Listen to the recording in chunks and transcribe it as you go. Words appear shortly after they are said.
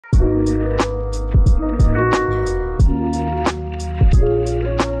Hey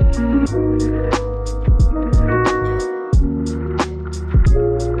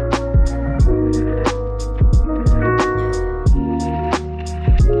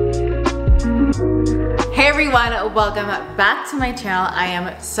everyone, welcome back to my channel. I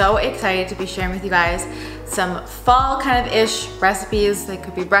am so excited to be sharing with you guys some fall kind of ish recipes. They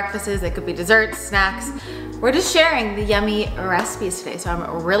could be breakfasts, they could be desserts, snacks. We're just sharing the yummy recipes today, so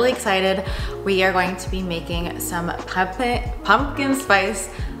I'm really excited. We are going to be making some pumpkin spice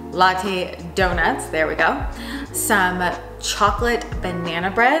latte donuts, there we go, some chocolate banana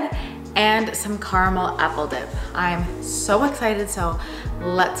bread, and some caramel apple dip. I'm so excited, so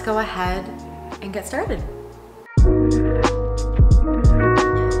let's go ahead and get started.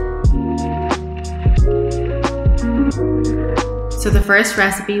 So the first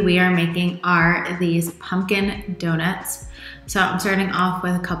recipe we are making are these pumpkin donuts. So I'm starting off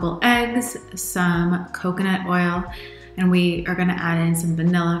with a couple eggs, some coconut oil, and we are gonna add in some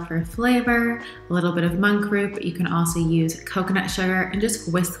vanilla for flavor, a little bit of monk root, but you can also use coconut sugar, and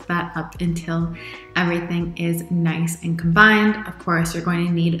just whisk that up until everything is nice and combined. Of course, you're going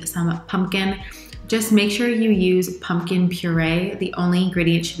to need some pumpkin. Just make sure you use pumpkin puree. The only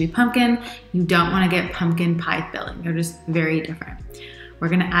ingredient should be pumpkin. You don't want to get pumpkin pie filling. They're just very different. We're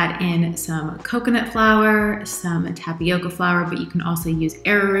gonna add in some coconut flour, some tapioca flour, but you can also use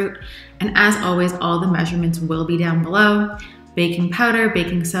arrowroot. And as always, all the measurements will be down below. Baking powder,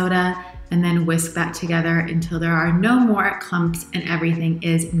 baking soda, and then whisk that together until there are no more clumps and everything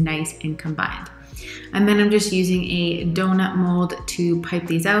is nice and combined. And then I'm just using a donut mold to pipe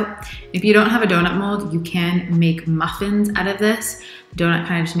these out. If you don't have a donut mold, you can make muffins out of this. The donut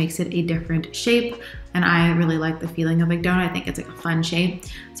kind of just makes it a different shape, and I really like the feeling of a donut. I think it's like a fun shape.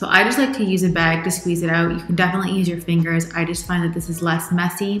 So I just like to use a bag to squeeze it out. You can definitely use your fingers. I just find that this is less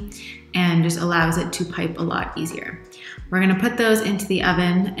messy and just allows it to pipe a lot easier. We're gonna put those into the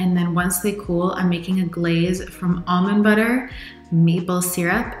oven, and then once they cool, I'm making a glaze from almond butter, maple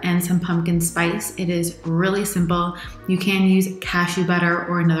syrup, and some pumpkin spice. It is really simple. You can use cashew butter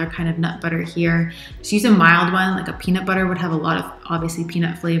or another kind of nut butter here. Just use a mild one, like a peanut butter would have a lot of obviously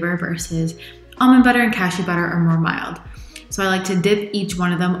peanut flavor, versus almond butter and cashew butter are more mild. So I like to dip each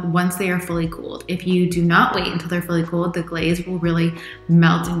one of them once they are fully cooled. If you do not wait until they're fully cooled, the glaze will really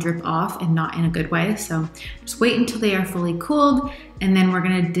melt and drip off, and not in a good way. So just wait until they are fully cooled, and then we're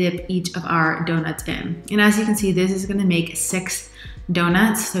gonna dip each of our donuts in. And as you can see, this is gonna make 6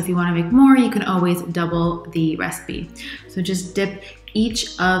 donuts. So if you wanna make more, you can always double the recipe. So just dip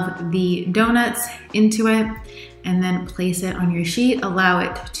each of the donuts into it, and then place it on your sheet. Allow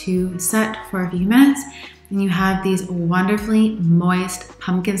it to set for a few minutes. And you have these wonderfully moist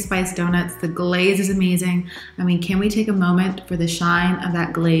pumpkin spice donuts. The glaze is amazing. I mean, can we take a moment for the shine of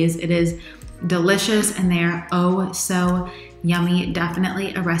that glaze? It is delicious, and they are oh so yummy.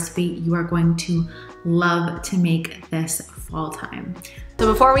 Definitely a recipe you are going to love to make this fall time.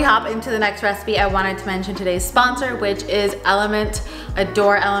 So before we hop into the next recipe, I wanted to mention today's sponsor, which is LMNT.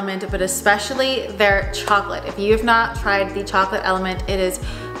 Adore LMNT, but especially their chocolate. If you have not tried the chocolate LMNT, it is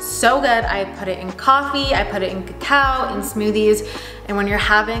so good. I put it in coffee, I put it in cacao, in smoothies, and when you're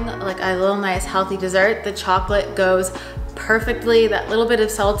having like a little nice healthy dessert, the chocolate goes perfectly. That little bit of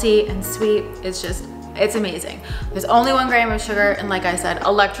salty and sweet, it's amazing. There's only 1 gram of sugar, and like I said,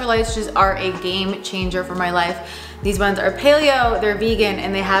 electrolytes just are a game changer for my life. These ones are paleo, they're vegan,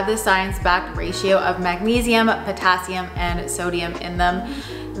 and they have this science-backed ratio of magnesium, potassium, and sodium in them.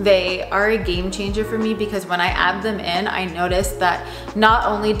 They are a game changer for me because when I add them in, I notice that not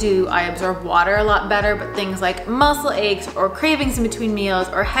only do I absorb water a lot better, but things like muscle aches or cravings in between meals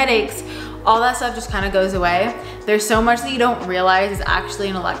or headaches, all that stuff just kind of goes away. There's so much that you don't realize is actually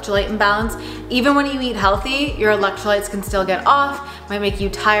an electrolyte imbalance. Even when you eat healthy, your electrolytes can still get off, might make you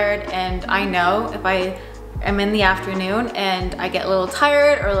tired, and I know if I am in the afternoon and I get a little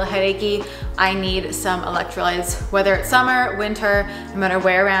tired or a little headachy, I need some electrolytes, whether it's summer, winter, no matter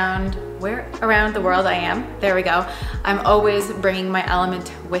where around the world I am. There we go. I'm always bringing my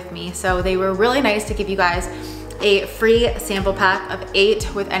LMNT with me. So they were really nice to give you guys a free sample pack of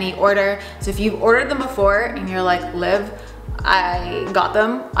 8 with any order. So if you've ordered them before and you're like, Liv, I got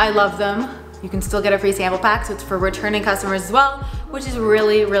them, I love them, you can still get a free sample pack. So it's for returning customers as well, which is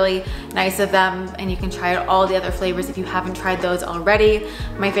really, really nice of them. And you can try out all the other flavors if you haven't tried those already.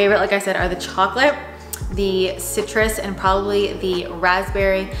 My favorite, like I said, are the chocolate, the citrus, and probably the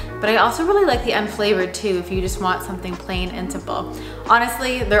raspberry, but I also really like the unflavored too if you just want something plain and simple.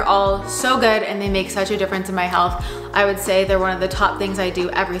 Honestly, they're all so good and they make such a difference in my health. I would say they're one of the top things I do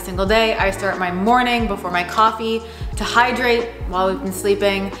every single day. I start my morning before my coffee to hydrate while we've been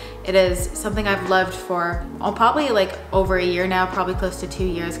sleeping. It is something I've loved for probably like over a year now, probably close to 2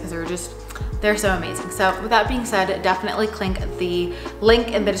 years, because they're so amazing. So with that being said, definitely click the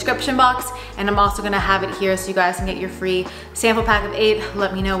link in the description box, and I'm also gonna have it here so you guys can get your free sample pack of 8.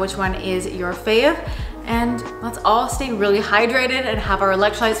 Let me know which one is your fave, and let's all stay really hydrated and have our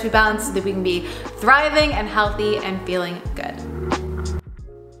electrolytes be balanced so that we can be thriving and healthy and feeling good.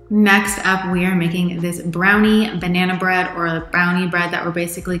 Next up, we are making this brownie banana bread, or a brownie bread that we're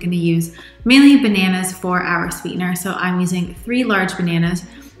basically gonna use mainly bananas for our sweetener. So I'm using 3 large bananas.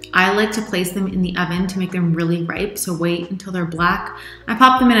 I like to place them in the oven to make them really ripe, so wait until they're black. I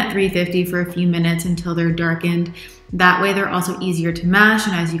pop them in at 350 for a few minutes until they're darkened. That way they're also easier to mash,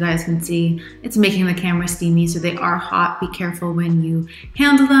 and as you guys can see, it's making the camera steamy, so they are hot. Be careful when you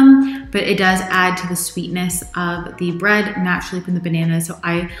handle them, but it does add to the sweetness of the bread naturally from the bananas, so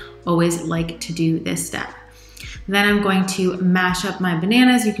I always like to do this step. Then I'm going to mash up my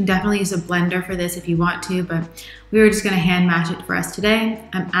bananas. You can definitely use a blender for this if you want to, but we were just gonna hand mash it for us today.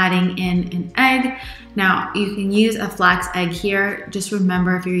 I'm adding in an egg. Now, you can use a flax egg here. Just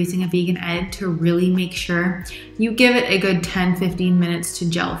remember, if you're using a vegan egg, to really make sure you give it a good 10-15 minutes to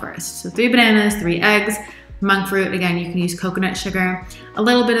gel first. So 3 bananas, 3 eggs, monk fruit. Again, you can use coconut sugar, a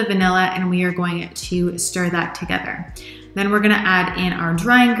little bit of vanilla, and we are going to stir that together. Then we're gonna add in our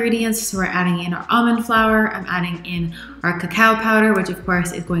dry ingredients. So we're adding in our almond flour. I'm adding in our cacao powder, which of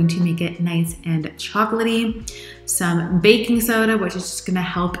course is going to make it nice and chocolatey. Some baking soda, which is just gonna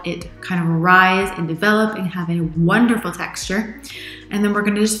help it kind of rise and develop and have a wonderful texture. And then we're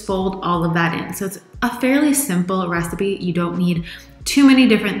gonna just fold all of that in. So it's a fairly simple recipe. You don't need too many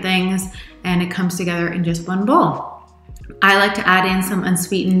different things, and it comes together in just one bowl. I like to add in some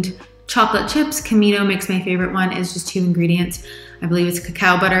unsweetened chocolate chips. Camino makes my favorite one. It's just 2 ingredients. I believe it's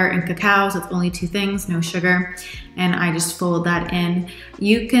cacao butter and cacao, so it's only 2 things, no sugar. And I just fold that in.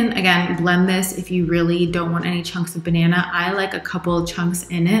 You can, again, blend this if you really don't want any chunks of banana. I like a couple chunks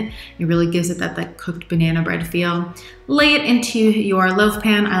in it. It really gives it that like cooked banana bread feel. Lay it into your loaf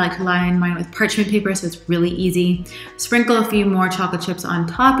pan. I like to line mine with parchment paper, so it's really easy. Sprinkle a few more chocolate chips on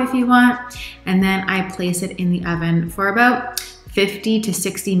top if you want. And then I place it in the oven for about 50 to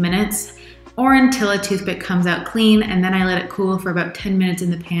 60 minutes, or until a toothpick comes out clean, and then I let it cool for about 10 minutes in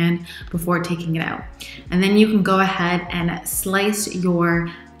the pan before taking it out. And then you can go ahead and slice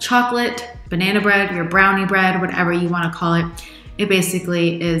your chocolate banana bread, your brownie bread, whatever you want to call it. It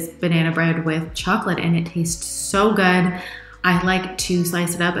basically is banana bread with chocolate, and it tastes so good. I like to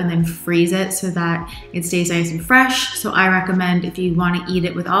slice it up and then freeze it so that it stays nice and fresh. So I recommend, if you want to eat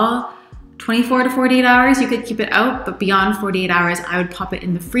it with all 24 to 48 hours, you could keep it out, but beyond 48 hours, I would pop it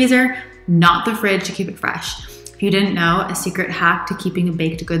in the freezer, not the fridge, to keep it fresh. If you didn't know, a secret hack to keeping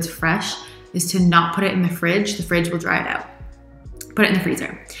baked goods fresh is to not put it in the fridge. The fridge will dry it out. Put it in the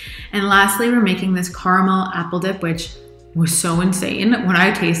freezer. And lastly, we're making this caramel apple dip, which was so insane. When I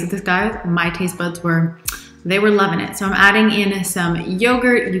tasted this, guys, my taste buds were loving it. So I'm adding in some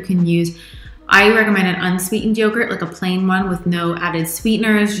yogurt. You can use, I recommend an unsweetened yogurt, like a plain one with no added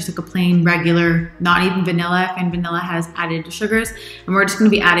sweeteners, just like a plain regular, not even vanilla, and vanilla has added sugars. And we're just gonna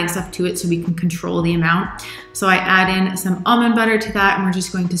be adding stuff to it so we can control the amount. So I add in some almond butter to that, and we're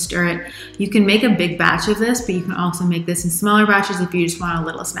just going to stir it. You can make a big batch of this, but you can also make this in smaller batches if you just want a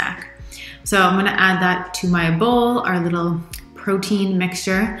little snack. So I'm gonna add that to my bowl, our little protein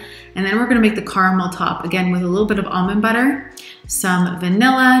mixture. And then we're gonna make the caramel top, again with a little bit of almond butter, some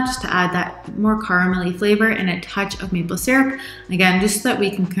vanilla, just to add that more caramelly flavor, and a touch of maple syrup. Again, just so that we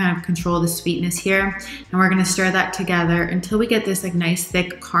can kind of control the sweetness here. And we're gonna stir that together until we get this like nice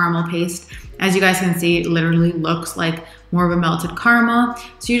thick caramel paste. As you guys can see, it literally looks like more of a melted caramel.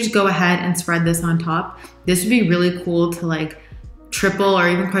 So you just go ahead and spread this on top. This would be really cool to like triple or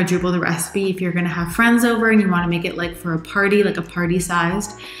even quadruple the recipe if you're gonna have friends over and you wanna make it like for a party, like a party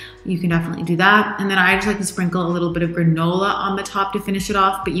sized. You can definitely do that. And then I just like to sprinkle a little bit of granola on the top to finish it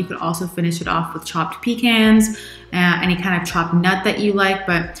off, but you could also finish it off with chopped pecans, any kind of chopped nut that you like,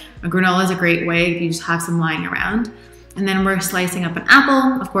 but a granola is a great way if you just have some lying around. And then we're slicing up an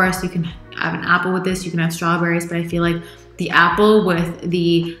apple. Of course, you can have an apple with this, you can have strawberries, but I feel like the apple with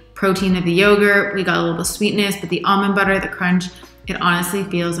the protein of the yogurt, we got a little bit of sweetness, but the almond butter, the crunch, it honestly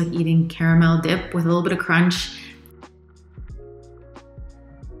feels like eating caramel dip with a little bit of crunch.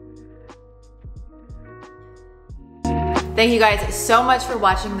 Thank you guys so much for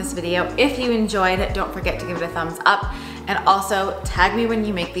watching this video. If you enjoyed it, don't forget to give it a thumbs up, and also tag me when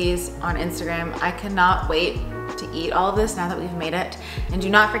you make these on Instagram. I cannot wait to eat all of this now that we've made it. And do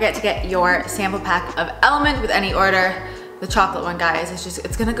not forget to get your sample pack of LMNT with any order. The chocolate one, guys,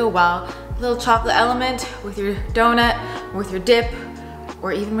 it's gonna go well. little chocolate element with your donut, with your dip,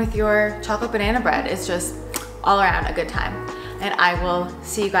 or even with your chocolate banana bread. It's just all around a good time. And I will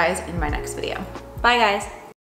see you guys in my next video. Bye guys.